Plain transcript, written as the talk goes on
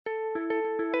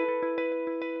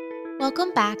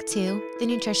Welcome back to the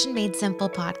Nutrition Made Simple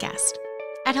podcast.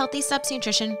 At Healthy Steps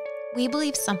Nutrition, we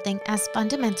believe something as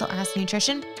fundamental as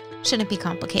nutrition shouldn't be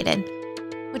complicated,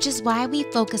 which is why we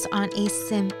focus on a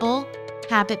simple,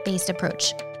 habit-based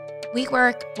approach. We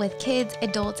work with kids,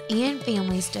 adults, and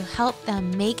families to help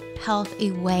them make health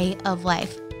a way of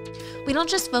life. We don't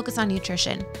just focus on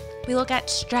nutrition. We look at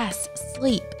stress,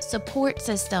 sleep, support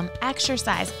system,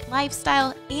 exercise,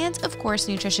 lifestyle, and of course,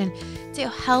 nutrition to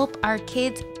help our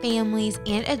kids, families,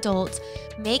 and adults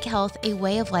make health a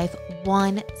way of life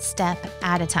one step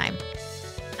at a time.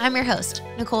 I'm your host,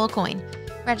 Nicole Coyne,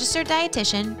 registered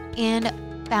dietitian and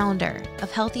founder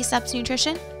of Healthy Steps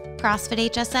Nutrition, CrossFit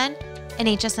HSN, and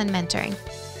HSN Mentoring.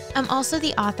 I'm also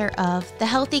the author of The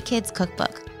Healthy Kids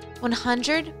Cookbook,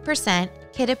 100%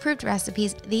 kid-approved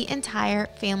recipes the entire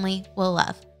family will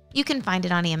love. You can find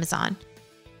it on Amazon.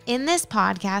 In this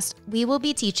podcast, we will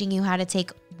be teaching you how to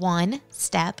take one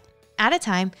step at a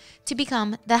time to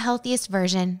become the healthiest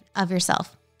version of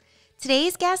yourself.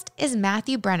 Today's guest is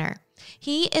Matthew Brenner.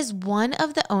 He is one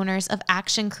of the owners of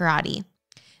Action Karate.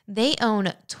 They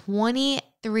own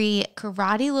 23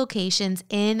 karate locations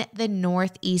in the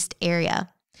Northeast area.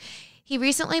 He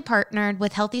recently partnered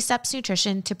with Healthy Steps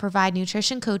Nutrition to provide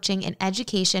nutrition coaching and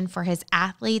education for his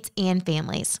athletes and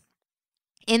families.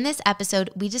 In this episode,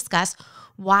 we discuss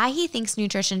why he thinks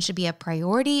nutrition should be a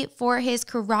priority for his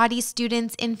karate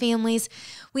students and families.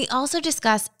 We also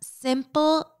discuss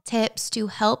simple tips to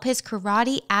help his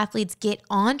karate athletes get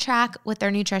on track with their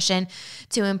nutrition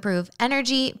to improve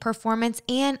energy, performance,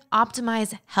 and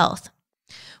optimize health.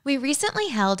 We recently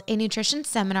held a nutrition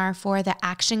seminar for the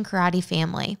Action Karate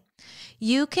family.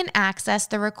 You can access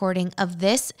the recording of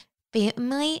this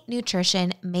Family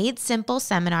Nutrition Made Simple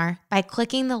seminar by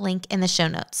clicking the link in the show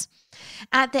notes.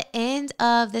 At the end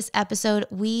of this episode,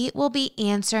 we will be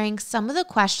answering some of the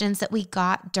questions that we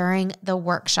got during the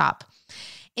workshop.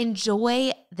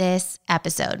 Enjoy this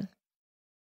episode.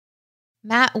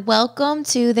 Matt, welcome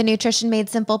to the Nutrition Made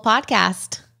Simple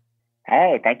podcast.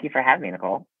 Hey, thank you for having me,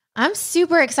 Nicole. I'm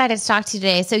super excited to talk to you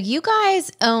today. So you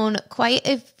guys own quite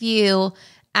a few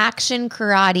Action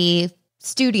Karate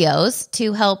studios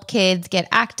to help kids get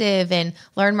active and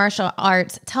learn martial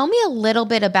arts. Tell me a little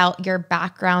bit about your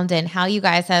background and how you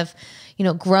guys have,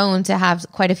 grown to have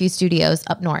quite a few studios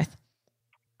up north.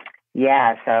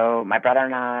 Yeah, so my brother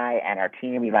and I and our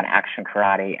team, we run Action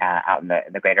Karate out in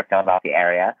the greater Philadelphia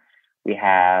area. We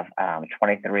have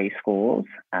 23 schools,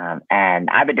 and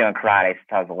I've been doing karate since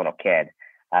I was a little kid,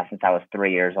 since I was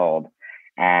 3 years old.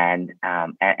 And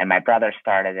my brother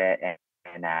started it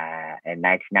in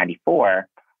 1994,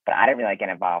 but I didn't really get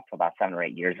involved until about 7 or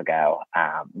 8 years ago,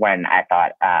 when I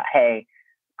thought, hey,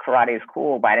 karate is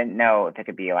cool, but I didn't know if it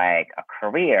could be like a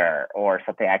career or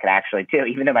something I could actually do.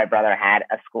 Even though my brother had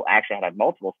a school, actually had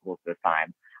multiple schools at this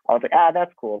time, I was like,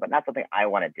 that's cool, but not something I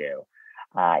want to do.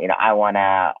 I want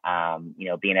to,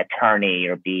 be an attorney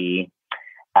or be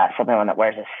someone that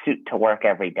wears a suit to work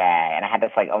every day. And I had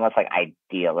this almost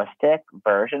idealistic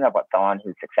version of what someone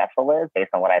who's successful is based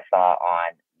on what I saw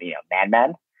on, Mad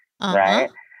Men, right?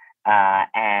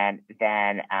 And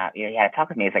then, he had to talk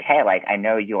with me. He's like, hey, I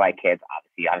know you like kids,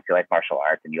 obviously you like martial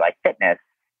arts and you like fitness,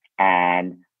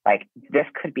 and this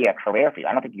could be a career for you.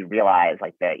 I don't think you realize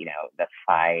the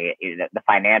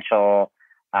financial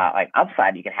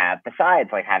upside you can have besides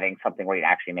having something where you're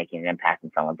actually making an impact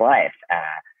in someone's life.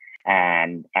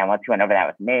 And once you went over that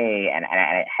with me, and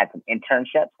it had some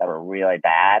internships that were really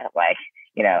bad,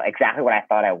 exactly what I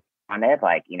thought I wanted,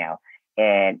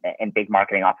 in big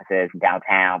marketing offices in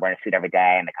downtown, wearing a suit every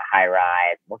day and a high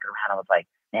rise, looking around, I was like,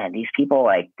 man, these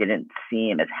people didn't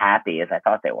seem as happy as I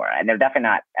thought they were. And they're definitely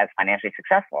not as financially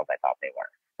successful as I thought they were,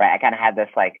 right? I kind of had this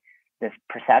this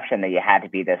perception that you had to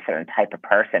be this certain type of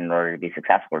person in order to be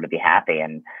successful or to be happy.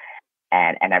 And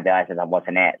I realized that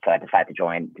wasn't it. So I decided to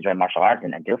join martial arts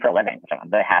and do it for a living. So I'm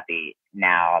very happy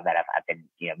now that I've been,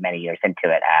 many years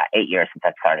into it, 8 years since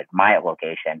I started my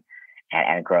location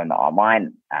and grown the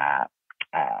online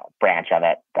branch of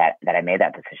it, that I made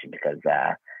that decision because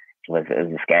it was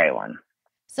a scary one.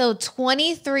 So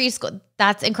 23 schools,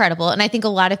 that's incredible. And I think a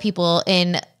lot of people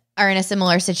are in a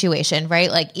similar situation,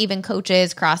 right? Even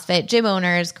coaches, CrossFit, gym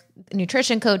owners,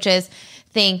 nutrition coaches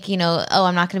think, I'm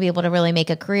not going to be able to really make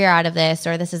a career out of this,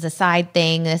 or this is a side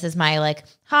thing. This is my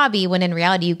hobby, when in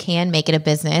reality, you can make it a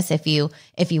business if you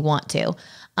want to,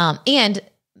 and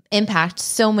impact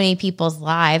so many people's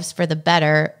lives for the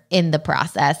better in the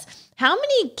process. How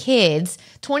many kids,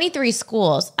 23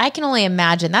 schools, I can only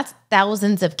imagine that's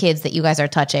thousands of kids that you guys are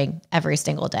touching every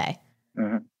single day.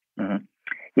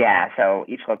 Yeah. So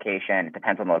each location, it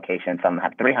depends on the location. Some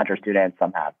have 300 students,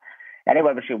 some have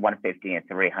anywhere between 150 and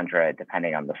 300,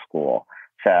 depending on the school.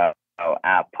 So,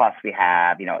 plus we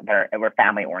have, we're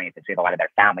family oriented. So we have a lot of their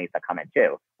families that come in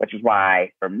too, which is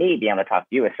why for me, being able to talk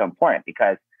to you is so important,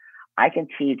 because I can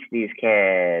teach these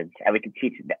kids, and we can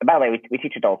teach, by the way, we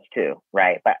teach adults too,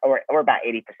 right? But we're about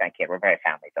 80% kid. We're very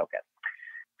family focused.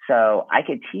 So I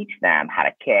can teach them how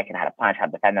to kick and how to punch, how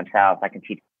to defend themselves. I can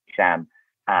teach them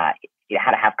how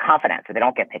to have confidence so they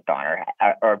don't get picked on,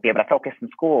 or be able to focus in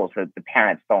school so the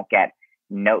parents don't get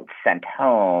notes sent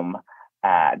home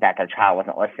that their child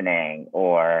wasn't listening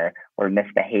or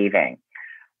misbehaving.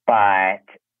 But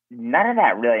none of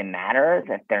that really matters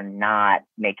if they're not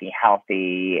making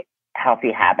healthy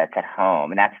habits at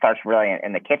home. And that starts really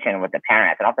in the kitchen with the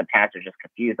parents. And often parents are just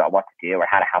confused about what to do or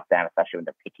how to help them, especially when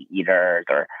they're picky eaters,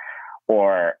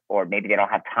 or maybe they don't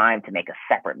have time to make a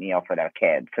separate meal for their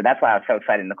kids. So that's why I was so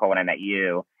excited, Nicole, when I met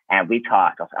you and we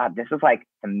talked. I was like, this is like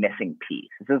the missing piece.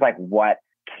 This is like what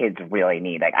kids really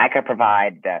need. Like I could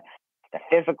provide the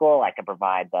physical, I could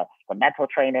provide the mental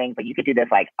training, but you could do this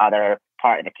like other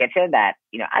part of the kitchen that,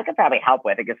 I could probably help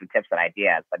with and give some tips and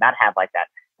ideas, but not have like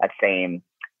that same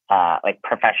like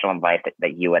professional advice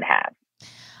that you would have.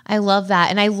 I love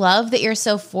that. And I love that you're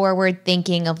so forward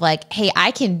thinking of like, hey, I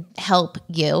can help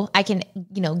you. I can,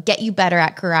 get you better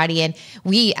at karate. And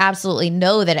we absolutely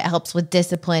know that it helps with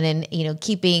discipline and,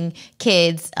 keeping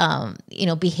kids,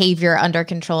 behavior under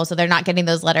control. So they're not getting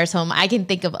those letters home. I can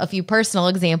think of a few personal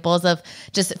examples of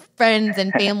just friends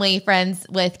and family friends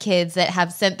with kids that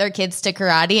have sent their kids to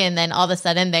karate. And then all of a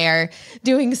sudden they are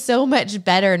doing so much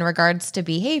better in regards to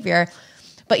behavior.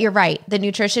 But you're right. The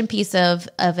nutrition piece of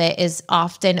it is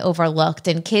often overlooked,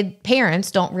 and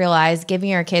parents don't realize giving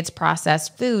your kids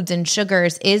processed foods and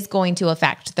sugars is going to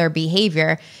affect their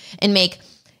behavior and make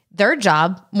their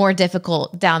job more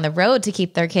difficult down the road to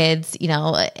keep their kids,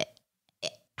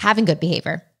 having good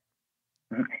behavior.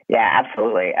 Yeah,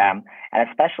 absolutely. And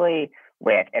especially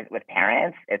with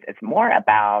parents, it's more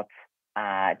about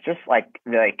just like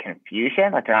really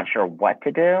confusion, like they're not sure what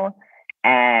to do.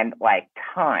 And like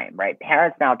time, right?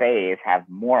 Parents nowadays have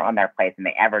more on their plate than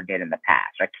they ever did in the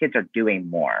past. Right? Kids are doing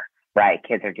more, right?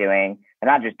 They're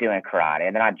not just doing karate,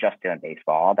 and they're not just doing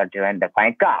baseball. They're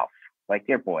playing golf, like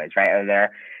your boys, right?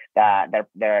 Or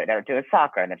they're doing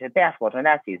soccer, and they're doing basketball during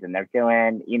that season. They're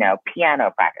doing,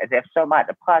 piano practice. They have so much.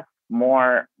 Plus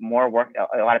more work.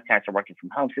 A lot of parents are working from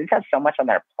home, so they have so much on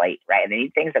their plate, right? And they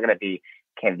need things that are going to be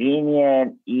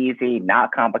convenient, easy,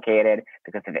 not complicated.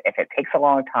 Because if it takes a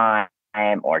long time,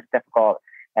 or it's difficult,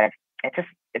 and it's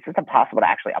just impossible to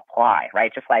actually apply, right?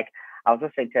 Just like I was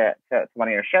listening to one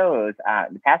of your shows,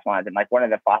 the past ones, and like one of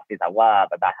the philosophies I love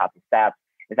about Healthy Steps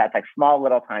is that it's like small,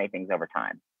 little, tiny things over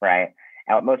time, right?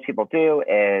 And what most people do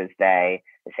is they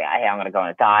say, hey, I'm going to go on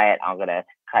a diet, I'm going to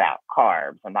cut out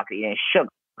carbs, I'm not going to eat any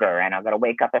sugar, and I'm going to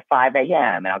wake up at 5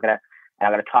 a.m. and I'm going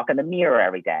to talk in the mirror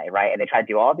every day, right? And they try to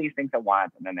do all these things at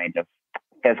once, and then they just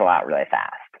fizzle out really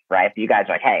fast, right? If you guys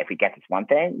are like, hey, if we get this one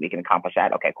thing, we can accomplish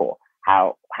that. Okay, cool.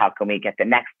 How can we get the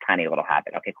next tiny little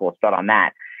habit? Okay, cool. Let's build on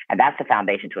that. And that's the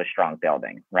foundation to a strong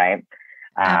building, right?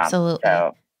 Absolutely.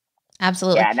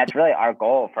 Absolutely. Yeah, and that's really our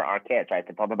goal for our kids, right?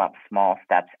 To build about small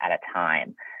steps at a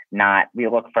time. We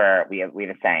have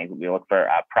a saying, we look for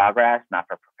progress, not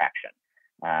for perfection.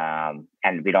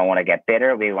 And we don't want to get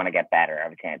bitter. We want to get better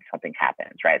every time something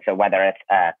happens, right? So whether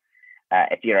it's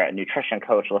if you're a nutrition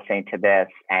coach listening to this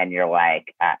and you're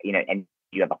like, and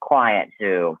you have a client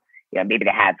who, maybe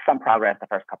they had some progress the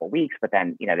first couple of weeks, but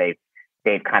then,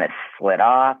 they've kind of slid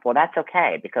off. Well, that's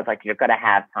okay, because like you're going to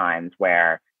have times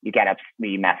where you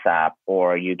you mess up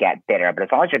or you get bitter, but as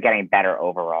long as you're getting better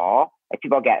overall, like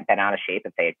people get bent out of shape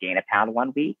if they gain a pound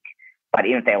 1 week, but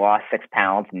even if they lost 6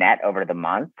 pounds net over the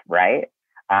month, right?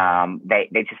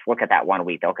 They just look at that 1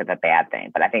 week, they look at the bad thing.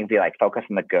 But I think if we like focus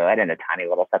on the good and the tiny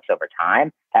little steps over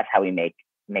time, that's how we make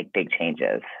big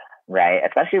changes, right?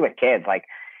 Especially with kids. Like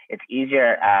it's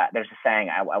easier. There's a saying,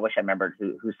 I wish I remembered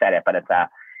who said it, but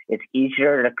it's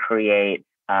easier to create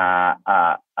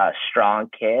strong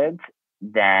kids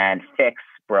than fix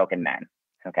broken men.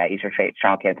 Okay, easier to create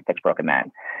strong kids than fix broken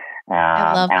men.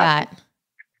 I love that.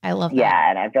 Yeah,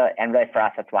 and I feel, and really for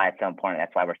us, that's why it's so important.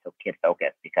 That's why we're so kid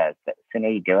focused, because the sooner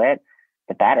you do it,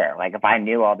 the better. Like if I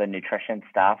knew all the nutrition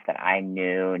stuff that I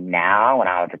knew now when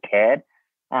I was a kid,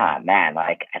 man,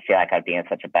 like I feel like I'd be in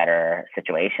such a better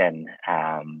situation.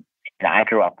 And I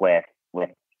grew up with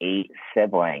 8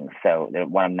 siblings, so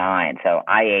one of 9. So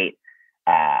I ate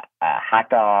hot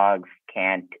dogs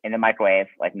canned in the microwave,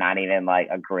 like not even like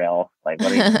a grill, like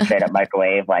literally straight up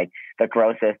microwave, like the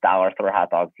grossest dollar store hot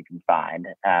dogs you can find.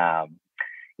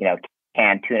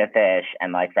 Canned tuna fish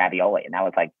and like ravioli, and that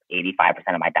was like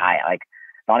 85% of my diet. Like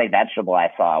the only vegetable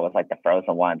I saw was like the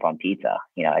frozen ones on pizza.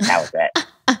 Like that was it.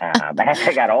 But as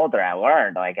I got older, I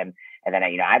learned and then I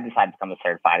decided to become a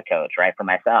certified coach, right, for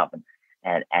myself.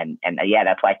 And yeah,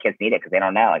 that's why kids need it, because they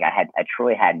don't know. Like I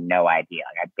truly had no idea.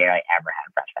 Like I barely ever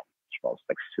had fresh vegetables,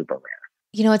 like super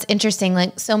rare. It's interesting.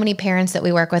 Like so many parents that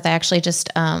we work with, I actually just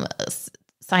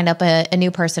signed up a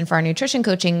new person for our nutrition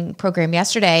coaching program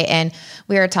yesterday. And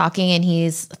we were talking, and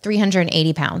he's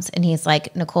 380 pounds. And he's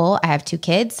like, Nicole, I have 2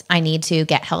 kids. I need to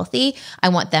get healthy. I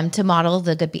want them to model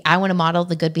I want to model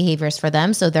the good behaviors for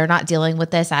them, so they're not dealing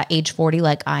with this at age 40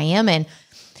 like I am. And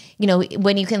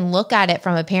when you can look at it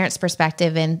from a parent's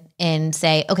perspective and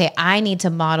say, okay, I need to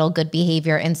model good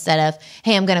behavior instead of,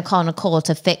 hey, I'm going to call Nicole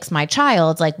to fix my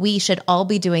child. Like we should all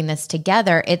be doing this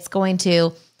together. It's going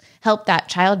to help that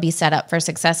child be set up for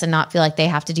success and not feel like they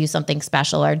have to do something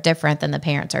special or different than the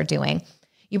parents are doing.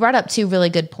 You brought up 2 really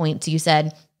good points. You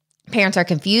said parents are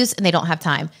confused and they don't have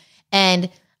time. And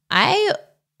I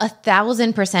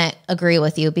 1,000% agree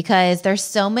with you, because there's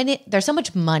so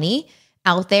much money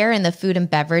out there in the food and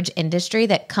beverage industry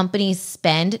that companies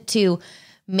spend to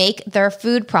make their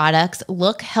food products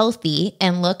look healthy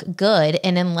and look good.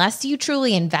 And unless you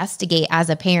truly investigate as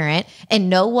a parent and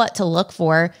know what to look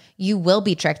for, you will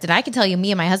be tricked. And I can tell you,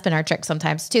 me and my husband are tricked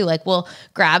sometimes too. Like we'll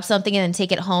grab something and then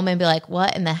take it home and be like,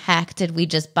 what in the heck did we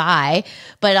just buy?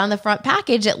 But on the front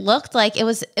package, it looked like it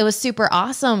was super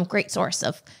awesome. Great source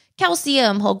of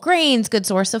calcium, whole grains, good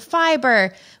source of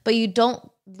fiber, but you don't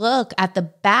look at the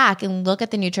back and look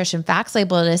at the nutrition facts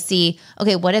label to see,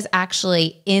 okay, what is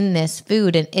actually in this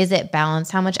food and is it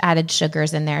balanced? How much added sugar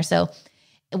is in there? So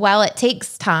while it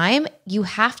takes time, you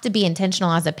have to be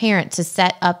intentional as a parent to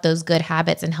set up those good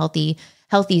habits and healthy,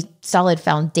 solid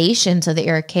foundation so that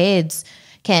your kids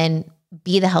can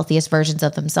be the healthiest versions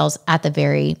of themselves at the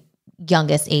very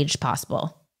youngest age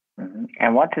possible.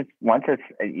 And once it's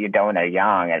you don't know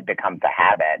young, it becomes a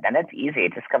habit. Then it's easy.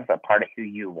 It just becomes a part of who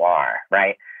you are,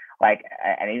 right? Like,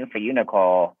 and even for you,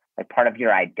 Nicole, like part of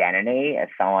your identity as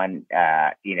someone,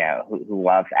 who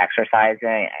loves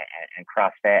exercising and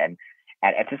CrossFit, and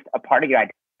it's just a part of your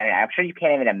identity. I'm sure you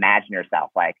can't even imagine yourself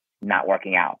like not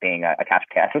working out, being a couch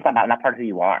potato. It's just not part of who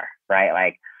you are, right?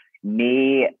 Like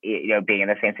me, being in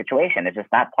the same situation, it's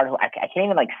just not part of. I can't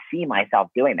even like see myself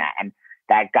doing that. And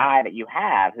that guy that you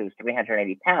have who's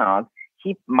 380 pounds,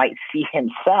 he might see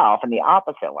himself in the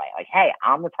opposite way. Like, hey,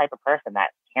 I'm the type of person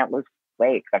that can't lose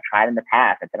weight because I've tried in the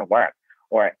past. It didn't work.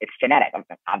 Or it's genetic.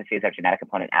 Obviously, there's a genetic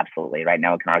component. Absolutely. Right.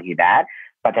 No one can argue that.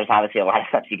 But there's obviously a lot of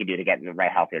steps you can do to get in the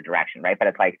right, healthier direction. Right. But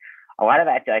it's like a lot of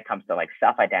that, I feel like, comes to like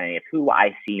self-identity of who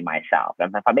I see myself.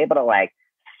 And if I'm able to like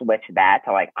switch that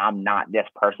to like, I'm not this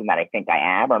person that I think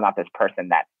I am, or I'm not this person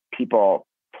that people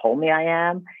told me I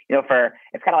am, it's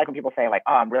kind of like when people say like,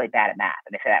 oh, I'm really bad at math.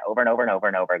 And they say that over and over and over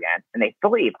and over again. And they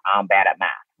believe I'm bad at math,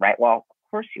 right? Well,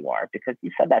 of course you are, because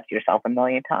you said that to yourself a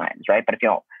million times, right? But if you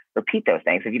don't repeat those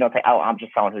things, if you don't say, oh, I'm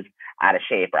just someone who's out of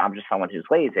shape, or I'm just someone who's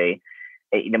lazy,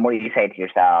 the more you say it to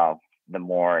yourself, the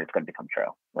more it's going to become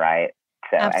true, right?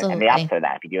 So, and the opposite of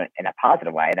that, if you do it in a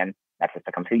positive way, then that just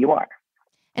becomes who you are.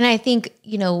 And I think,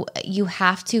 you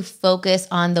have to focus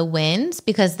on the wins,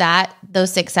 because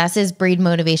those successes breed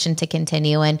motivation to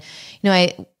continue. And,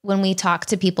 when we talk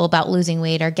to people about losing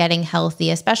weight or getting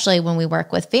healthy, especially when we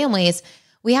work with families,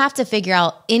 we have to figure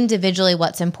out individually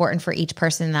what's important for each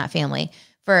person in that family.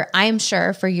 I'm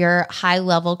sure for your high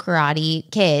level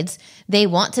karate kids, they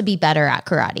want to be better at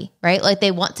karate, right? Like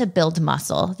they want to build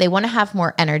muscle. They want to have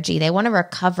more energy. They want to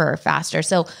recover faster.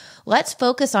 So let's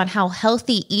focus on how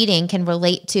healthy eating can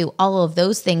relate to all of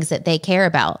those things that they care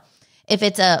about. If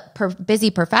it's a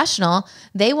busy professional,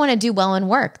 they want to do well in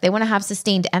work. They want to have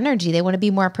sustained energy. They want to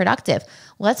be more productive.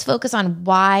 Let's focus on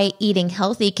why eating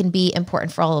healthy can be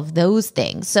important for all of those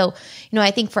things. So,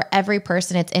 I think for every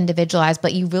person it's individualized,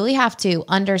 but you really have to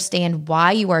understand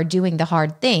why you are doing the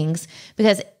hard things,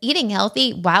 because eating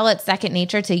healthy, while it's second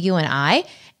nature to you and I,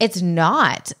 it's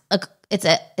not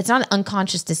an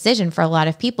unconscious decision for a lot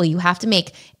of people. You have to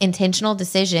make intentional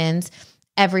decisions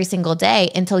every single day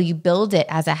until you build it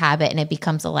as a habit and it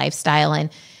becomes a lifestyle. And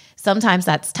sometimes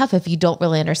that's tough if you don't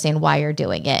really understand why you're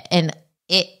doing it. And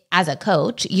as a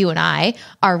coach, you and I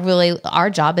our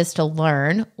job is to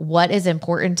learn what is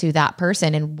important to that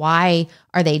person and why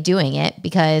are they doing it,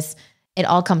 because it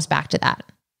all comes back to that.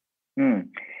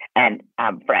 And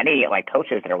for any like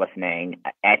coaches that are listening,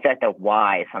 I feel like the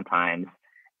why sometimes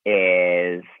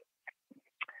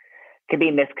can be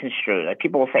misconstrued. Like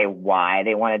people will say why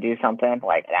they want to do something,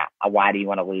 like why do you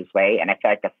want to lose weight? And I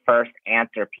feel like the first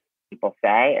answer people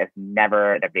say is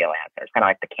never the real answer. It's kind of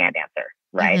like the canned answer,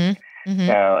 right? Mm-hmm.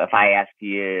 So if I ask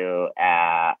you,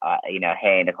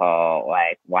 hey, Nicole,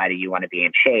 like, why do you want to be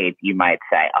in shape? You might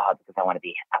say, oh, because I want to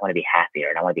be happier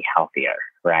and I want to be healthier,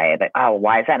 right? Like, oh,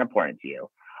 why is that important to you?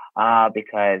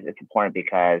 Because it's important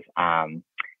because,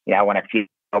 I want to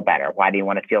feel better. Why do you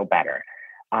want to feel better?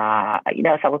 So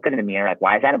I look in the mirror, like,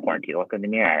 why is that important to you? Look in the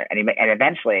mirror. And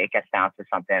eventually it gets down to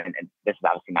something, and this is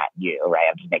obviously not you, right?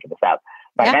 I'm just making this up.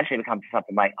 But Yeah. eventually it becomes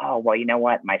something like, oh, well, you know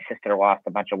what? My sister lost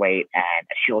a bunch of weight and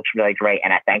she looks really great.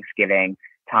 And at Thanksgiving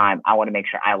time, I want to make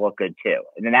sure I look good too.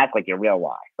 And then that's like your real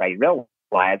why, right? Your real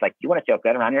why is like, you want to feel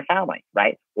good around your family,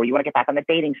 right? Or you want to get back on the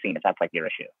dating scene if that's like your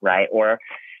issue, right? Or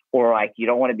like you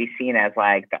don't want to be seen as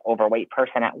like the overweight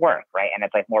person at work, right? And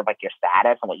it's like more of like your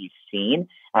status and what you've seen.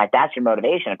 And like that's your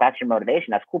motivation. If that's your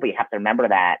motivation, that's cool. But you have to remember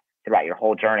that throughout your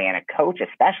whole journey. And a coach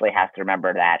especially has to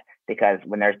remember that, because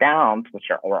when there's downs, which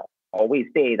are or always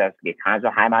be, there's gonna be times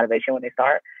of high motivation when they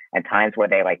start and times where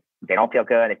they don't feel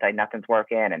good, they feel like nothing's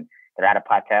working and they're at a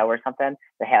plateau or something.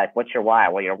 But hey, like, what's your why?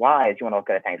 Well, your why is you want to look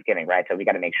good at Thanksgiving, right? So we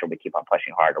got to make sure we keep on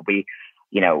pushing hard. Or we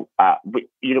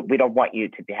don't want you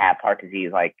to have heart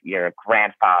disease like your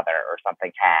grandfather or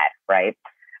something had, right?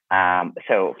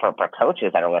 So for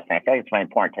coaches that are listening, I feel like it's really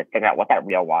important to figure out what that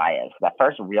real why is. The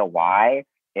first real why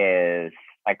is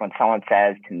like when someone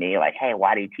says to me, like, hey,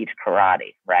 why do you teach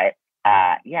karate, right?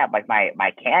 Like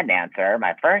my canned answer,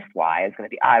 my first why is going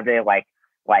to be, I really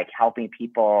like helping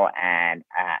people and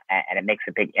it makes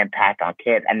a big impact on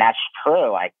kids. And that's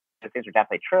true. Like those things are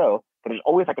definitely true, but there's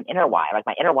always like an inner why. Like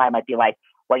my inner why might be like,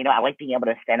 well, I like being able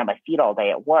to stand on my feet all day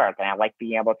at work. And I like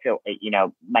being able to,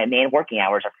 my main working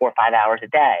hours are 4 or 5 hours a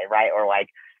day. Right. Or like,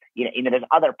 there's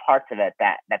other parts of it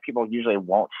that people usually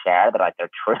won't share, but like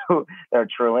they're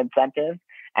true incentives.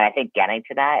 And I think getting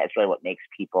to that is really what makes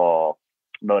people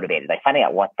motivated, like finding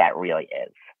out what that really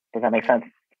is. Does that make sense?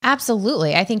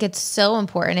 Absolutely. I think it's so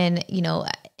important. And,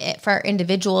 for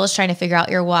individuals trying to figure out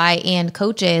your why, and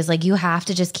coaches, like you have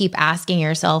to just keep asking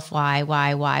yourself why.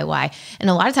 And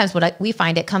a lot of times we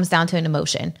find it comes down to an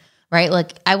emotion, right?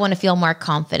 Like I want to feel more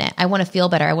confident. I want to feel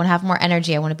better. I want to have more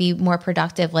energy. I want to be more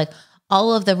productive. Like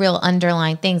all of the real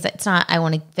underlying things. It's not, I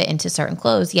want to fit into certain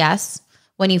clothes. Yes.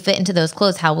 When you fit into those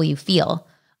clothes, how will you feel?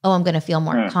 Oh, I'm going to feel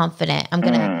more confident. I'm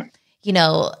going to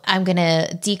I'm going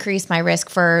to decrease my risk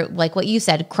for, like what you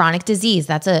said, chronic disease.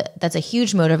 That's a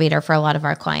huge motivator for a lot of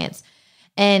our clients.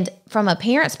 And from a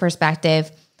parent's perspective,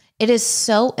 it is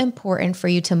so important for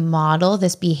you to model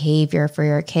this behavior for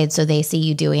your kids so they see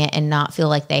you doing it and not feel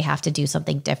like they have to do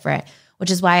something different, which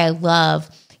is why I love,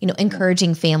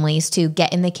 encouraging families to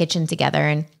get in the kitchen together.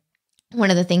 And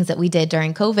one of the things that we did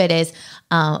during COVID is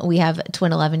we have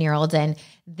twin 11-year-olds, and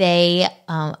they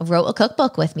wrote a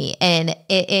cookbook with me. And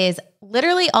it is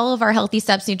literally all of our Healthy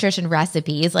Steps nutrition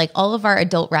recipes, like all of our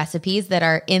adult recipes that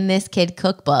are in this kid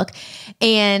cookbook.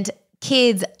 And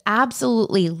kids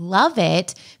absolutely love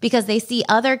it because they see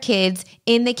other kids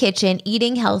in the kitchen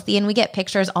eating healthy. And we get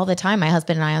pictures all the time, my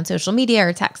husband and I, on social media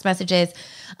or text messages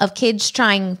of kids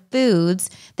trying foods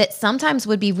that sometimes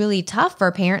would be really tough for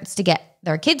parents to get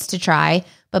their kids to try.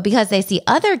 But because they see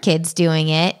other kids doing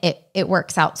it, it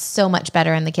works out so much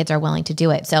better and the kids are willing to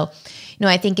do it. So,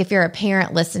 I think if you're a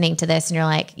parent listening to this and you're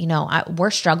like,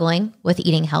 we're struggling with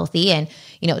eating healthy and,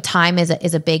 time is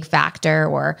a big factor,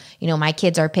 or, my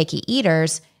kids are picky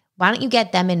eaters, why don't you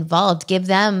get them involved? Give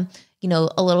them,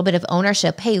 a little bit of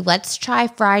ownership. Hey, let's try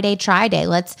Friday Try Day.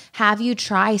 Let's have you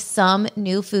try some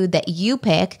new food that you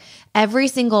pick every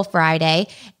single Friday,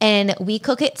 and we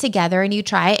cook it together and you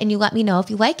try it and you let me know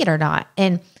if you like it or not.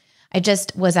 And I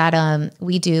just was at,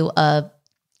 we do a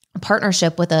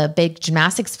partnership with a big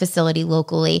gymnastics facility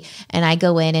locally. And I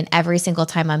go in, and every single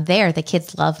time I'm there, the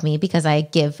kids love me because I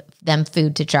give them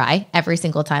food to try every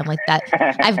single time like that.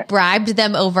 I've bribed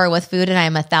them over with food, and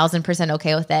I'm 1,000%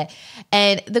 okay with it.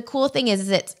 And the cool thing is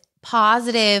it's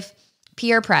positive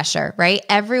peer pressure, right?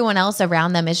 Everyone else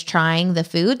around them is trying the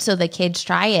food, so the kids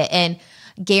try it. And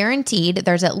guaranteed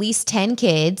there's at least 10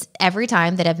 kids every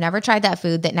time that have never tried that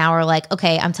food that now are like,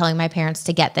 okay, I'm telling my parents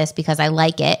to get this because I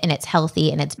like it and it's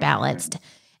healthy and it's balanced.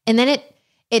 And then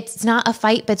it's not a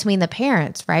fight between the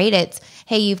parents, right? It's,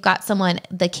 hey, you've got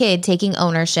the kid taking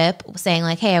ownership, saying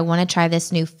like, hey, I want to try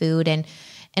this new food. And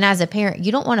as a parent,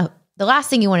 the last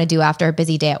thing you want to do after a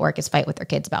busy day at work is fight with their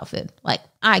kids about food. Like,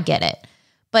 I get it.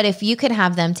 But if you can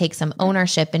have them take some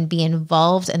ownership and be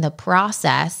involved in the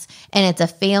process, and it's a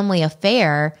family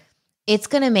affair, it's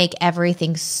going to make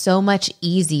everything so much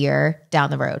easier down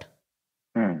the road.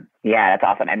 Yeah, that's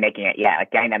awesome. And making it,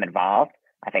 like getting them involved,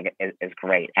 I think is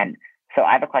great. And so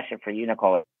I have a question for you,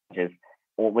 Nicole, which is,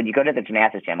 when you go to the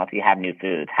gymnastics gym, let's say you have new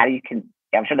foods,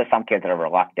 I'm sure there's some kids that are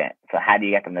reluctant. So how do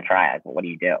you get them to try it? What do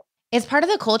you do? It's part of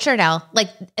the culture now. Like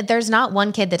there's not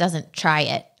one kid that doesn't try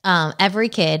it. Every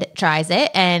kid tries it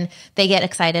and they get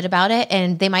excited about it,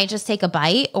 and they might just take a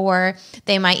bite or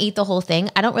they might eat the whole thing.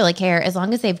 I don't really care as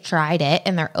long as they've tried it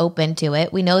and they're open to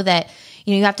it. We know that,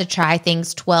 you have to try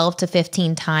things 12 to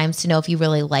 15 times to know if you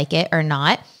really like it or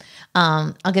not.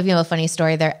 I'll give you a funny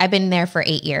story there. I've been there for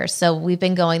 8 years. So we've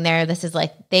been going there. This is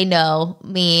like, they know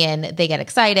me and they get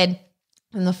excited.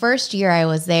 And the first year I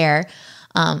was there,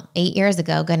 8 years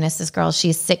ago, goodness, this girl,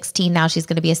 she's 16 now. She's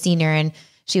going to be a senior, and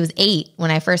she was 8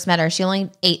 when I first met her. She only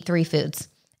ate 3 foods,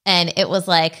 and it was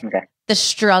like the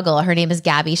struggle. Her name is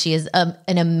Gabby. She is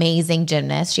an amazing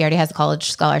gymnast. She already has a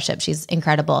college scholarship. She's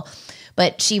incredible,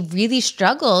 but she really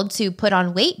struggled to put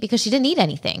on weight because she didn't eat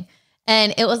anything.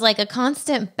 And it was like a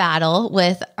constant battle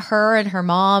with her and her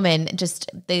mom and just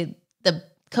the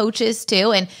coaches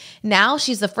too. And now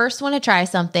she's the first one to try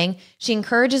something. She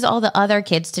encourages all the other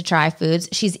kids to try foods.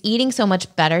 She's eating so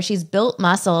much better. She's built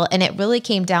muscle. And it really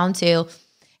came down to,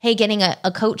 hey, getting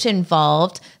a coach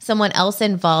involved, someone else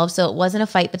involved. So it wasn't a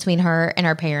fight between her and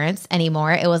her parents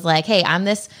anymore. It was like, hey, I'm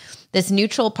this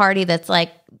neutral party that's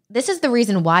like, this is the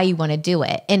reason why you want to do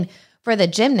it. And for the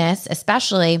gymnasts,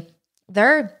 especially,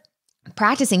 they're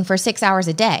practicing for 6 hours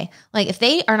a day. Like if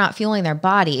they are not fueling their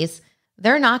bodies,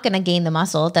 they're not going to gain the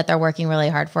muscle that they're working really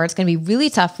hard for. It's going to be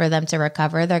really tough for them to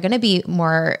recover. They're going to be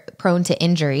more prone to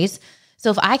injuries.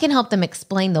 So if I can help them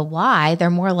explain the why,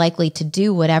 they're more likely to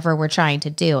do whatever we're trying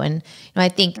to do. And I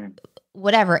think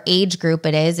whatever age group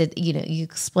it is, you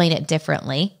explain it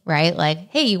differently, right? Like,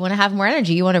 hey, you want to have more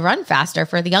energy. You want to run faster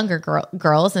for the younger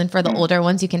girls. And for the older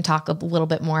ones, you can talk a little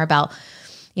bit more about,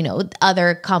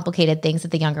 other complicated things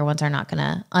that the younger ones are not going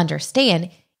to understand.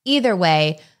 Either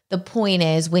way, the point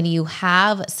is when you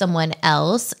have someone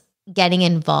else getting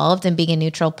involved and being a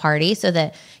neutral party so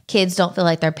that kids don't feel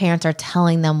like their parents are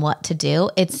telling them what to do,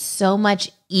 it's so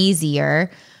much easier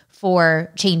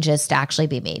for changes to actually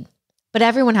be made. But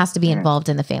everyone has to be involved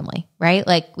in the family, right?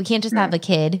 Like we can't just have a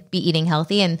kid be eating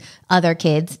healthy and other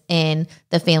kids in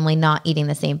the family not eating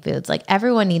the same foods. Like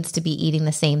everyone needs to be eating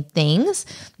the same things,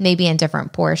 maybe in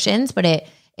different portions, but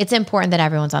it's important that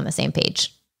everyone's on the same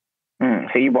page.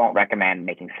 So you won't recommend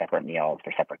making separate meals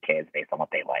for separate kids based on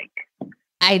what they like?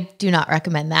 I do not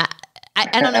recommend that.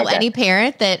 I don't know any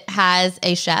parent that has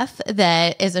a chef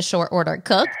that is a short order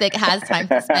cook that has time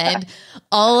to spend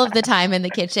all of the time in the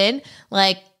kitchen.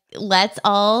 Like, let's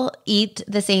all eat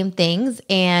the same things.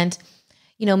 And,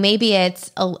 maybe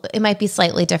it might be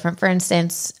slightly different. For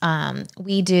instance,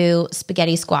 we do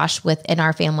spaghetti squash within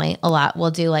our family a lot.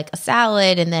 We'll do like a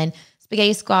salad and then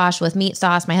spaghetti squash with meat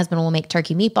sauce. My husband will make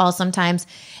turkey meatballs sometimes.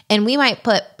 And we might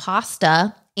put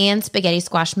pasta and spaghetti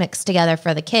squash mixed together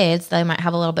for the kids. They might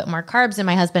have a little bit more carbs, and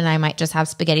my husband and I might just have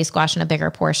spaghetti squash and a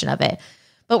bigger portion of it.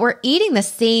 But we're eating the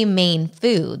same main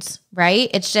foods, right?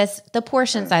 It's just the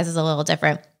portion size is a little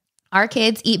different. Our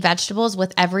kids eat vegetables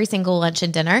with every single lunch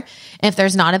and dinner. And if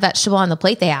there's not a vegetable on the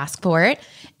plate, they ask for it.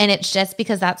 And it's just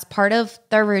because that's part of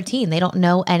their routine. They don't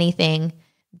know anything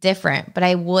different. But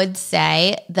I would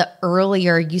say the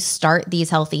earlier you start these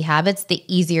healthy habits, the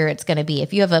easier it's going to be.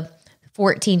 If you have a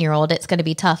 14-year-old, it's going to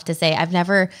be tough to say, I've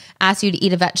never asked you to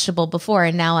eat a vegetable before.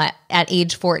 And now at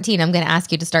age 14, I'm going to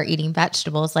ask you to start eating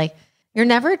vegetables. Like, you're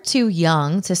never too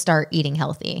young to start eating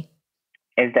healthy.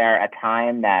 Is there a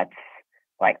time that's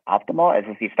like optimal? Is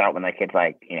this you start when the kid's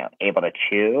like, able to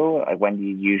chew? Like when do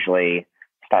you usually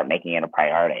start making it a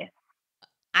priority?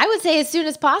 I would say as soon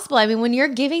as possible. I mean, when you're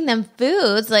giving them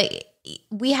foods, like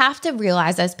we have to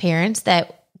realize as parents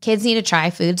that kids need to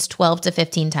try foods 12 to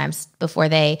 15 times before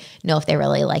they know if they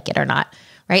really like it or not,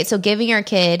 right? So giving your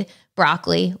kid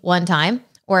broccoli one time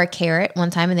or a carrot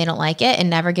one time and they don't like it and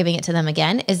never giving it to them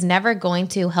again is never going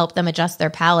to help them adjust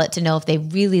their palate to know if they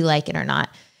really like it or not.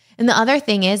 And the other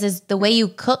thing is the way you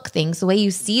cook things, the way you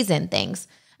season things.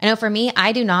 I know for me,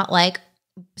 I do not like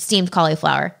steamed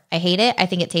cauliflower. I hate it. I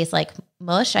think it tastes like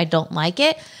mush. I don't like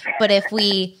it. But if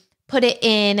we put it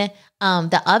in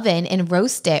the oven and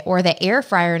roast it, or the air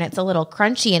fryer and it's a little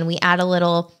crunchy and we add a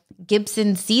little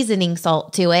Gibson seasoning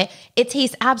salt to it, it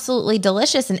tastes absolutely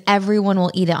delicious and everyone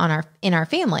will eat it in our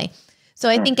family. So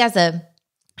I think as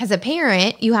a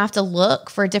parent, you have to look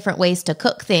for different ways to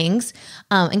cook things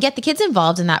and get the kids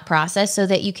involved in that process so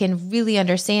that you can really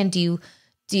understand, is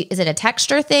it a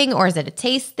texture thing or is it a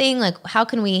taste thing? Like, how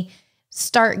can we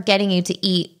start getting you to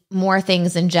eat more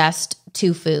things than just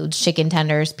 2 foods, chicken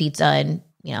tenders, pizza, and,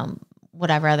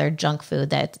 whatever other junk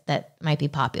food that might be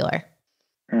popular?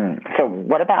 So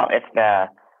what about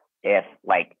if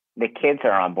like the kids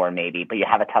are on board maybe, but you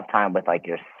have a tough time with like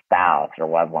your spouse or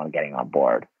loved one getting on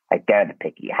board? Like they're the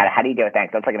picky. How do you deal with that?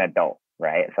 'Cause that's like an adult,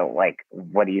 right? So like,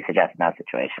 what do you suggest in that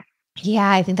situation? Yeah,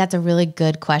 I think that's a really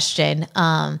good question.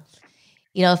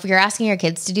 If you're asking your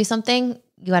kids to do something,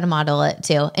 you got to model it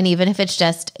too. And even if it's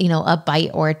just, a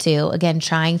bite or two, again,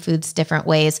 trying foods different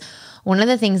ways. One of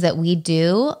the things that we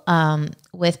do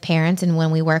with parents and when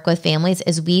we work with families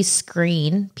is we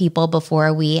screen people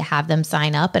before we have them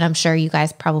sign up. And I'm sure you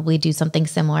guys probably do something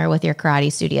similar with your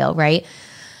karate studio, right?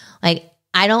 Like,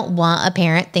 I don't want a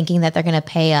parent thinking that they're going to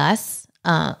pay us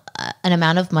an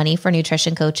amount of money for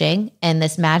nutrition coaching and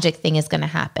this magic thing is going to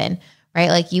happen, right?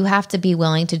 Like, you have to be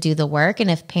willing to do the work.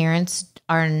 And if parents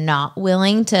are not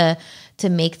willing to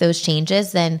make those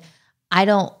changes, then I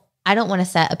don't want to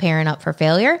set a parent up for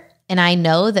failure. And I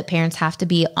know that parents have to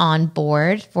be on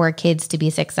board for kids to be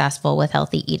successful with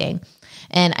healthy eating.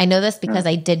 And I know this because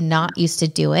I did not used to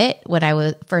do it when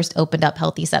I first opened up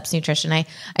Healthy Steps Nutrition. I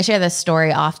share this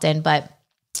story often, but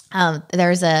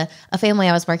there's a family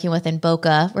I was working with in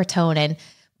Boca Raton, and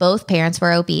both parents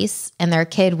were obese and their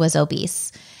kid was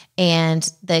obese. And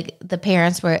the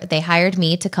parents they hired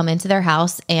me to come into their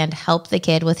house and help the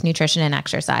kid with nutrition and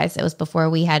exercise. It was before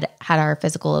we had our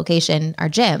physical location, our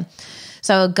gym.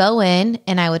 So I would go in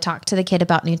and I would talk to the kid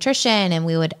about nutrition and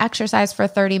we would exercise for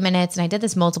 30 minutes. And I did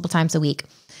this multiple times a week.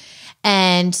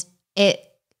 And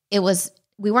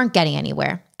we weren't getting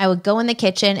anywhere. I would go in the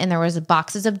kitchen and there was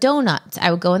boxes of donuts.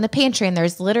 I would go in the pantry and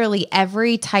there's literally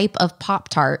every type of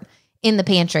Pop-Tart in the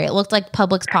pantry. It looked like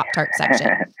Publix Pop-Tart section.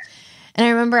 And I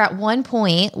remember at one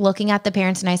point looking at the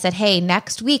parents and I said, hey,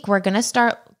 next week we're going to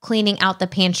start cleaning out the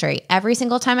pantry. Every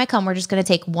single time I come, we're just going to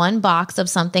take one box of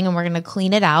something and we're going to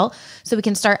clean it out so we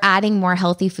can start adding more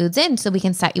healthy foods in so we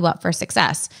can set you up for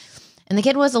success. And the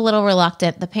kid was a little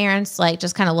reluctant. The parents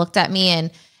just kind of looked at me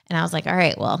and I was like, all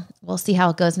right, well, we'll see how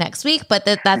it goes next week, but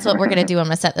that's what we're going to do. I'm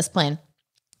going to set this plan.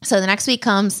 So the next week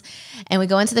comes and we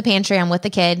go into the pantry. I'm with the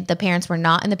kid. The parents were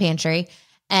not in the pantry.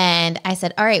 And I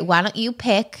said, all right, why don't you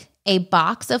pick a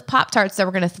box of Pop-Tarts that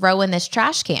we're going to throw in this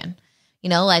trash can?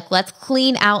 Let's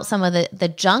clean out some of the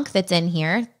junk that's in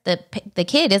here. The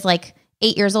kid is 8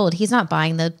 years old. He's not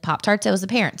buying the Pop-Tarts. It was the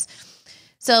parents.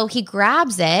 So he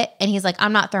grabs it and he's like,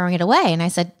 I'm not throwing it away. And I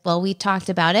said, well, we talked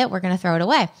about it. We're going to throw it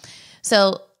away.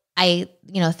 So I,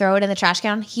 throw it in the trash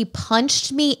can. He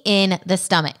punched me in the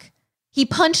stomach.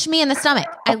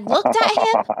 I looked at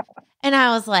him and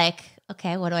I was like,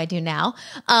 okay, what do I do now?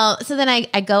 So then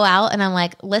I go out and I'm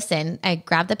like, listen, I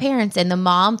grab the parents and the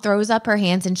mom throws up her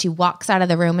hands and she walks out of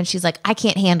the room and she's like, I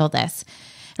can't handle this.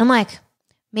 And I'm like,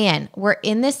 man, we're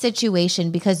in this situation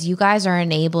because you guys are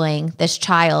enabling this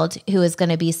child who is going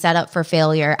to be set up for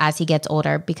failure as he gets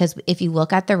older. Because if you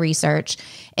look at the research,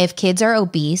 if kids are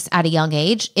obese at a young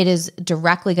age, it is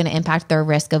directly going to impact their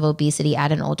risk of obesity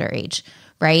at an older age,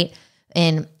 right?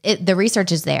 And the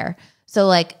research is there.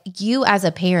 So you as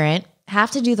a parent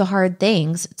have to do the hard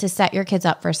things to set your kids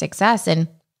up for success. And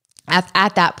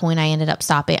at that point, I ended up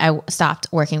stopping. I stopped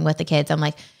working with the kids. I'm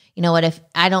like, you know what, if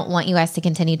I don't want you guys to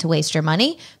continue to waste your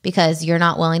money because you're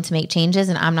not willing to make changes,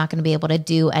 and I'm not going to be able to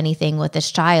do anything with this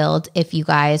child if you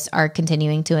guys are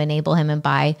continuing to enable him and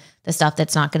buy the stuff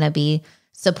that's not going to be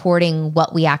supporting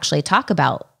what we actually talk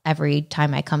about every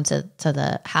time I come to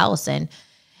the house. And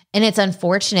it's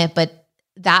unfortunate, but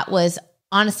that was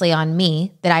honestly on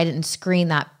me that I didn't screen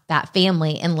that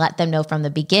family and let them know from the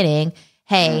beginning,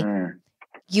 hey,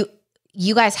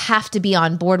 you guys have to be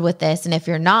on board with this. And if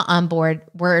you're not on board,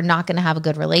 we're not going to have a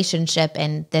good relationship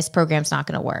and this program's not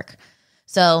going to work.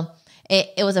 So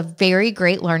it was a very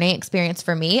great learning experience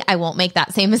for me. I won't make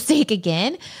that same mistake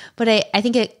again, but I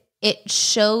think it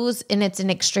shows, and it's an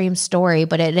extreme story,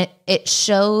 but it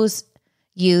shows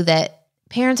you that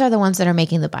parents are the ones that are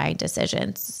making the buying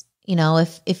decisions.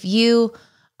 If you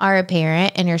are a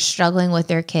parent and you're struggling with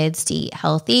your kids to eat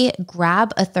healthy,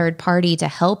 grab a third party to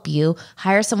help you,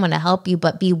 hire someone to help you,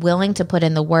 but be willing to put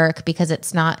in the work because it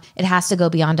has to go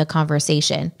beyond a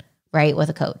conversation, right, with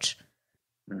a coach.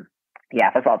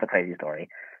 Yeah, first of all, it's a crazy story.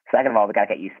 Second of all, we got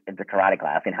to get you into karate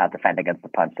class and how to defend against the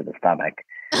punch to the stomach.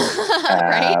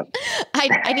 Right?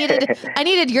 I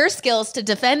needed your skills to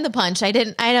defend the punch.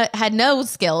 I had no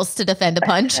skills to defend a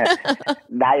punch.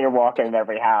 Now you're walking in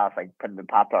every house, putting the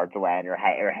Pop-Tarts away, and your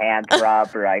hands are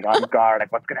up, you're on guard,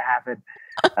 what's going to happen?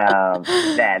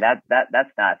 Yeah, that's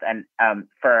nuts. And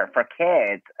for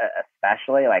kids,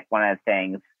 especially, one of the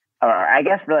things, or I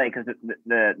guess really, because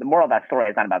the moral of that story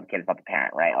is not about the kid, it's about the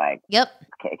parent, right? Yep.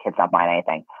 Kids not buying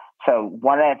anything. So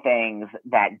one of the things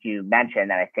that you mentioned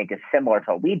that I think is similar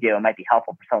to what we do and might be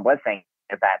helpful for someone listening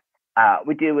is that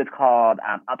we do what's called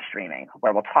upstreaming,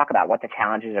 where we'll talk about what the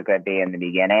challenges are going to be in the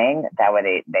beginning. That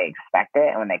way they expect it.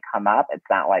 And when they come up, it's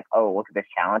not like, oh, look at this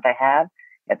challenge I have.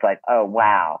 It's like, oh,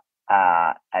 wow,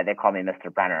 they call me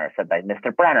Mr. Brenner. So like,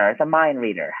 Mr. Brenner is a mind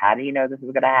reader. How do you know this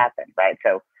is going to happen? Right.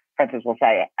 So for instance, we'll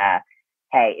say,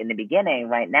 hey, in the beginning,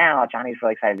 right now, Johnny's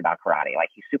really excited about karate. Like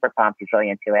he's super pumped. He's really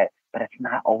into it, but it's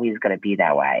not always going to be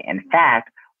that way. In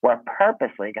fact, we're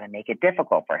purposely going to make it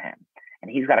difficult for him.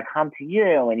 And he's got to come to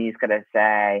you and he's going to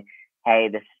say, hey,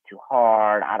 this is too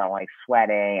hard. I don't like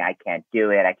sweating. I can't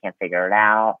do it. I can't figure it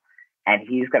out. And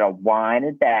he's going to whine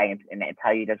and beg and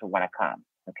tell you he doesn't want to come.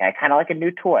 Okay. Kind of like a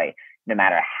new toy. No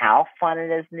matter how fun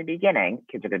it is in the beginning,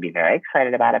 kids are going to be very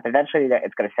excited about it. But eventually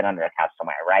it's going to sit under a couch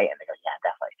somewhere, right? And they go, yeah,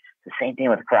 definitely. It's the same thing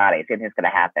with karate. Same thing's going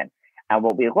to happen. And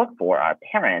what we look for are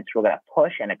parents who are going to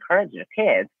push and encourage their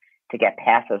kids to get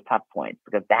past those tough points,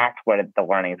 because that's where the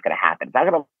learning is going to happen. It's not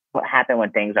going to happen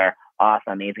when things are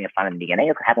awesome, amazing, and fun in the beginning.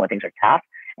 It's going to happen when things are tough,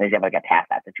 and he's able to get past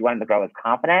that. So if you want him to grow his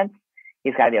confidence,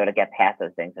 he's got to be able to get past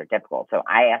those things that are difficult. So what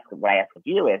I ask of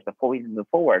you is, before we move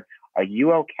forward, are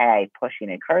you okay pushing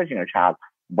and encouraging your child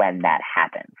when that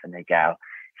happens? And they go,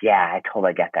 yeah, I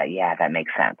totally get that. Yeah, that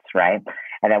makes sense, right?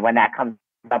 And then when that comes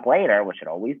up later, which it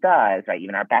always does, right?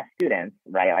 Even our best students,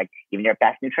 right? Like even your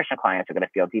best nutrition clients are going to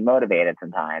feel demotivated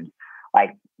sometimes.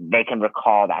 Like they can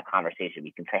recall that conversation.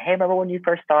 We can say, hey, remember when you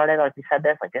first started? Like you said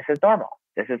this, like this is normal.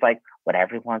 This is like what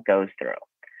everyone goes through,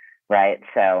 right?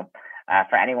 So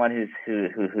for anyone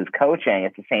who's coaching,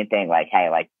 it's the same thing. Like, hey,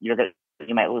 like you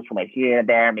might lose some weight here and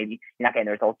there. Maybe you're not getting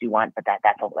the results you want, but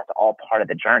that's all part of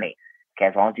the journey. Okay,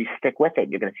 as long as you stick with it,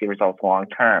 you're going to see results long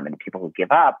term. And the people who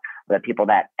give up are the people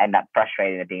that end up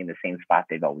frustrated and being in the same spot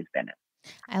they've always been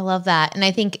in. I love that. And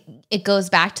I think it goes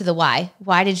back to the why.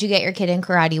 Why did you get your kid in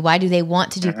karate? Why do they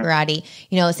want to do karate?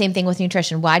 You know, same thing with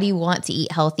nutrition. Why do you want to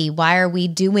eat healthy? Why are we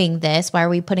doing this? Why are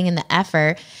we putting in the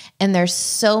effort? And there's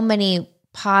so many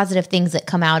positive things that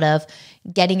come out of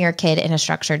getting your kid in a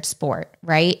structured sport,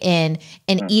 right? And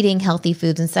eating healthy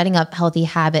foods and setting up healthy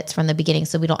habits from the beginning,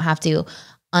 so we don't have to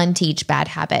unteach bad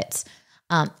habits.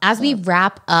 As we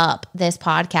wrap up this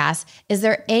podcast, is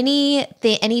there any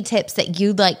tips that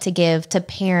you'd like to give to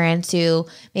parents who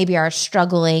maybe are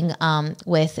struggling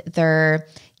with their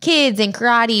kids in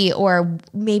karate, or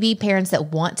maybe parents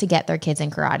that want to get their kids in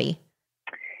karate?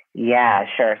 Yeah,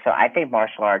 sure. So I think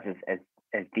martial arts is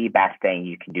the best thing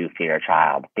you can do for your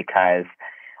child, because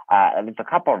there's a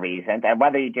couple of reasons. And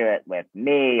whether you do it with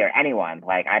me or anyone,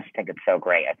 like I just think it's so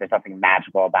great. If there's something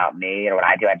magical about me or what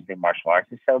I do, I just think martial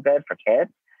arts is so good for kids.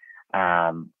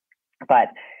 But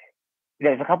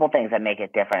there's a couple of things that make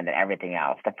it different than everything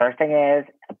else. The first thing is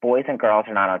boys and girls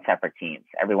are not on separate teams.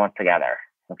 Everyone's together.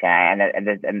 Okay.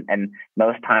 And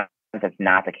most times it's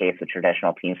not the case with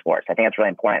traditional team sports. I think it's really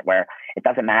important, where it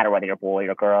doesn't matter whether you're a boy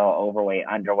or girl, overweight,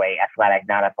 underweight, athletic,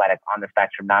 not athletic, on the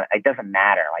spectrum, it doesn't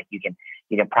matter. Like you can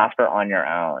prosper on your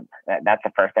own. That's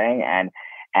the first thing. And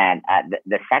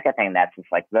the second thing that's just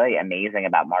like really amazing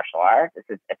about martial arts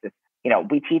is this, you know,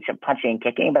 we teach punching and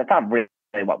kicking, but it's not really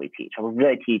what we teach. What we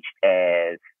really teach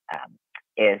is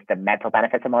the mental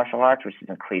benefits of martial arts, which is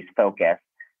increased focus,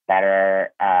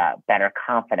 better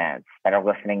confidence, better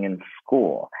listening in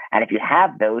school. And if you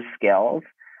have those skills,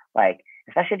 like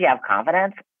especially if you have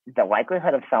confidence, the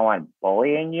likelihood of someone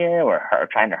bullying you or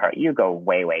trying to hurt you go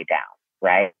way, way down,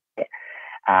 right?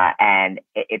 And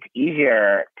it's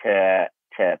easier to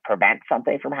prevent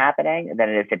something from happening than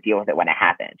it is to deal with it when it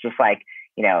happens. Just like,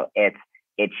 you know,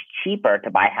 it's cheaper to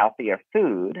buy healthier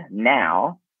food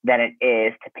now than it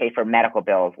is to pay for medical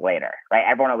bills later, right?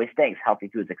 Everyone always thinks healthy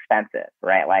food is expensive,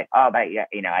 right? Like, oh, but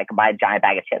you know, I can buy a giant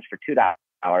bag of chips for $2.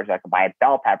 I can buy a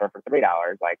bell pepper for $3.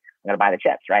 Like, I'm going to buy the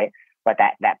chips, right? But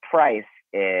that price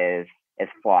is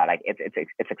flawed. Like,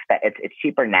 it's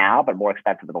cheaper now, but more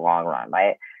expensive in the long run,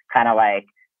 right? Kind of like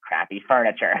crappy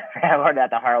furniture. I learned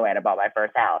that the hard way when I bought my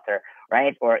first house, or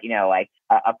right, or you know, like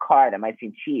a car that might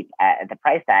seem cheap at the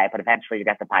price tag, but eventually you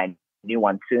get to buy a new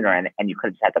one sooner, and you could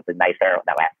have just had something nicer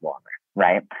that lasts longer,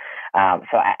 right?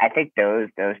 So I think those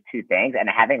two things, and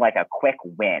having like a quick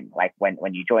win, like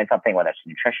when you join something, whether it's a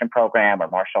nutrition program or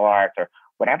martial arts or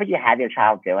whatever you have your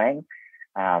child doing,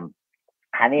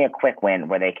 having a quick win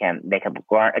where they can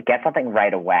learn, get something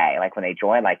right away, like when they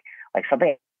join, like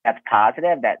something that's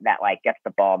positive that like gets the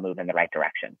ball moving in the right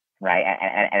direction, right?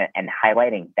 And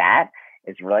highlighting that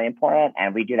is really important.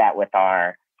 And we do that with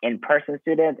our in-person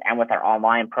students and with our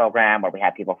online program, where we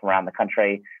have people from around the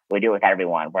country. We do it with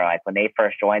everyone, where like when they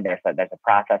first join, there's a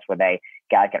process where they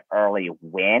get like an early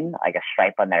win, like a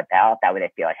stripe on their belt. That way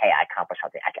they feel like, hey, I accomplished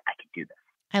something. I can do this.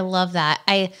 I love that.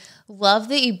 I love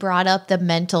that you brought up the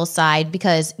mental side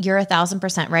because you're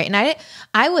 1,000% right. And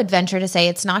I would venture to say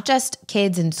it's not just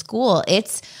kids in school.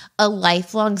 It's a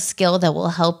lifelong skill that will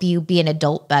help you be an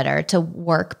adult better, to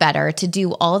work better, to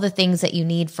do all the things that you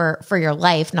need for your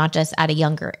life, not just at a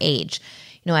younger age.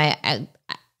 You know,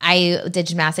 I did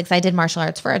gymnastics. I did martial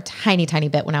arts for a tiny, tiny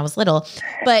bit when I was little.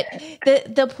 But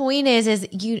the point is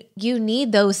you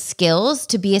need those skills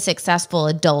to be a successful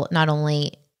adult, not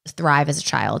only thrive as a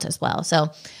child as well.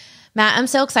 So Matt, I'm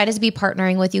so excited to be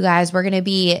partnering with you guys. We're going to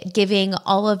be giving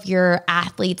all of your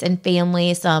athletes and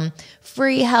families some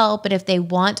free help. And if they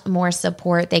want more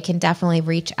support, they can definitely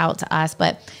reach out to us.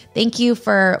 But thank you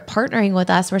for partnering with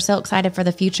us. We're so excited for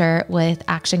the future with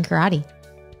Action Karate.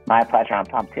 My pleasure. I'm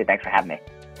pumped too. Thanks for having me.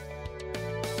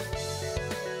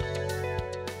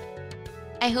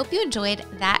 I hope you enjoyed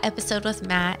that episode with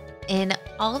Matt and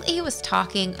all that he was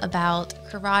talking about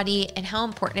karate and how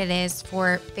important it is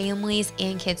for families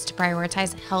and kids to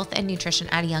prioritize health and nutrition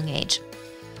at a young age.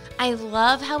 I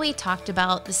love how he talked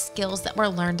about the skills that were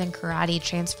learned in karate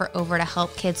transfer over to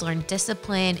help kids learn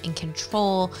discipline and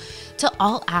control to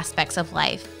all aspects of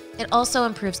life. It also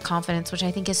improves confidence, which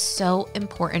I think is so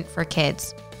important for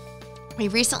kids. We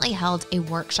recently held a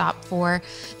workshop for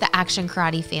the Action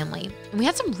Karate family, and we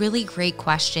had some really great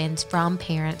questions from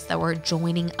parents that were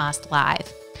joining us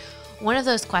live. One of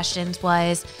those questions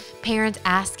was parents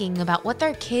asking about what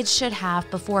their kids should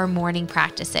have before morning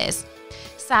practices.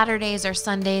 Saturdays or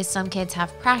Sundays, some kids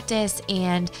have practice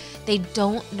and they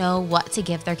don't know what to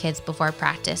give their kids before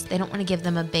practice. They don't want to give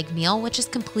them a big meal, which is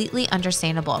completely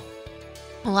understandable.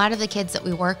 A lot of the kids that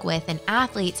we work with and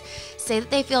athletes say that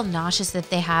they feel nauseous if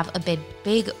they have a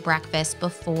big breakfast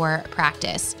before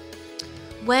practice.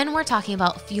 When we're talking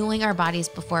about fueling our bodies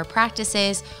before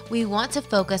practices, we want to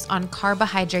focus on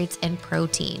carbohydrates and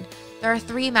protein. There are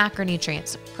 3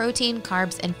 macronutrients: protein,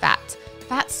 carbs, and fats.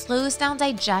 Fat slows down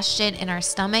digestion in our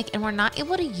stomach, and we're not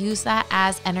able to use that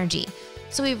as energy.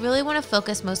 So we really want to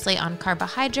focus mostly on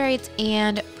carbohydrates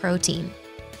and protein.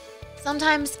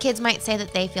 Sometimes kids might say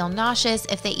that they feel nauseous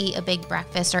if they eat a big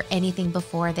breakfast or anything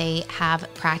before they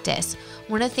have practice.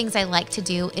 One of the things I like to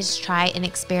do is try an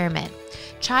experiment.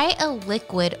 Try a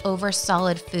liquid over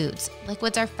solid foods.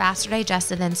 Liquids are faster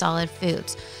digested than solid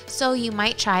foods. So you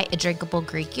might try a drinkable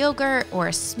Greek yogurt or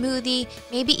a smoothie,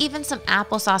 maybe even some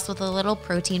applesauce with a little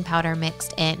protein powder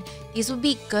mixed in. These would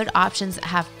be good options that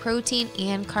have protein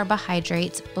and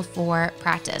carbohydrates before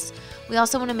practice. We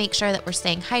also want to make sure that we're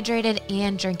staying hydrated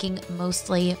and drinking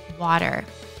mostly water.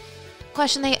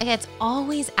 Question that gets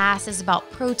always asked is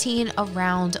about protein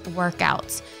around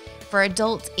workouts for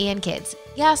adults and kids.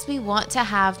 Yes, we want to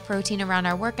have protein around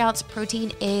our workouts.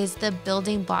 Protein is the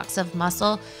building blocks of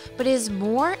muscle, but it is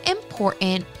more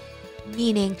important,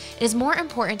 meaning it is more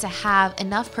important to have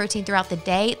enough protein throughout the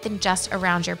day than just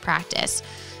around your practice.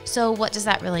 So what does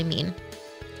that really mean?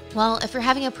 Well, if you're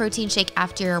having a protein shake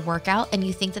after your workout and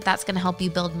you think that that's going to help you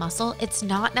build muscle, it's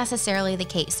not necessarily the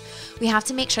case. We have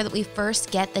to make sure that we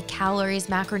first get the calories,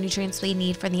 macronutrients we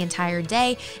need for the entire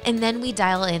day, and then we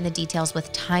dial in the details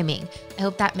with timing. I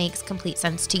hope that makes complete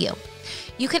sense to you.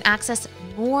 You can access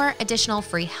more additional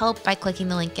free help by clicking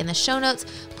the link in the show notes.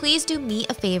 Please do me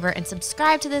a favor and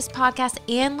subscribe to this podcast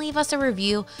and leave us a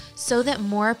review so that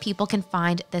more people can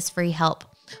find this free help.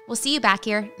 We'll see you back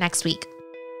here next week.